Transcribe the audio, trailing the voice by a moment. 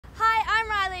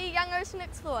Young Ocean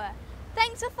Explorer.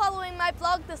 Thanks for following my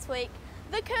blog this week.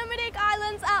 The Kermadec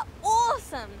Islands are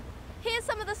awesome! Here's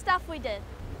some of the stuff we did.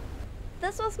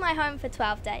 This was my home for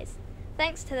 12 days.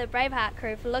 Thanks to the Braveheart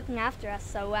crew for looking after us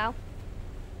so well.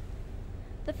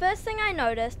 The first thing I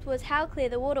noticed was how clear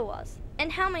the water was,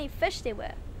 and how many fish there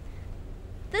were.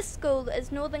 This school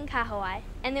is Northern Kahawai,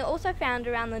 and they're also found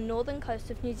around the northern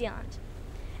coast of New Zealand.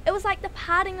 It was like the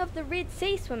parting of the Red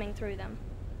Sea swimming through them.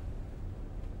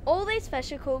 All these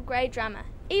fish are called grey drummer,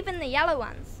 even the yellow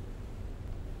ones.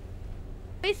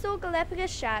 We saw Galapagos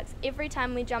sharks every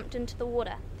time we jumped into the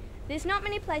water. There's not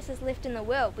many places left in the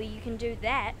world where you can do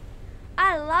that.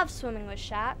 I love swimming with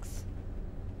sharks.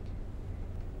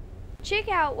 Check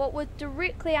out what was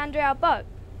directly under our boat.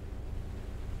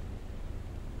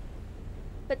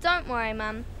 But don't worry,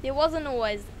 Mum, there wasn't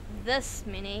always this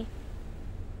many.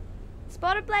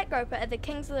 Spotted black grouper are the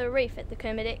kings of the reef at the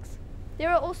Kermadecs. There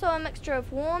are also a mixture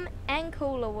of warm and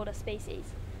cooler water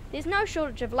species. There's no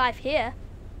shortage of life here.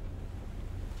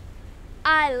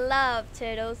 I love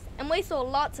turtles, and we saw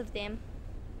lots of them.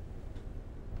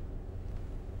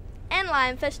 And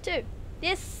lionfish too.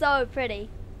 They're so pretty.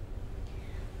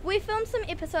 We filmed some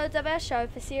episodes of our show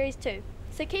for Series 2,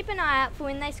 so keep an eye out for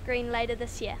when they screen later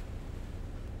this year.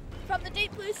 From the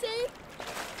deep blue sea,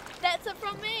 that's it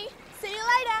from me. See you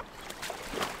later.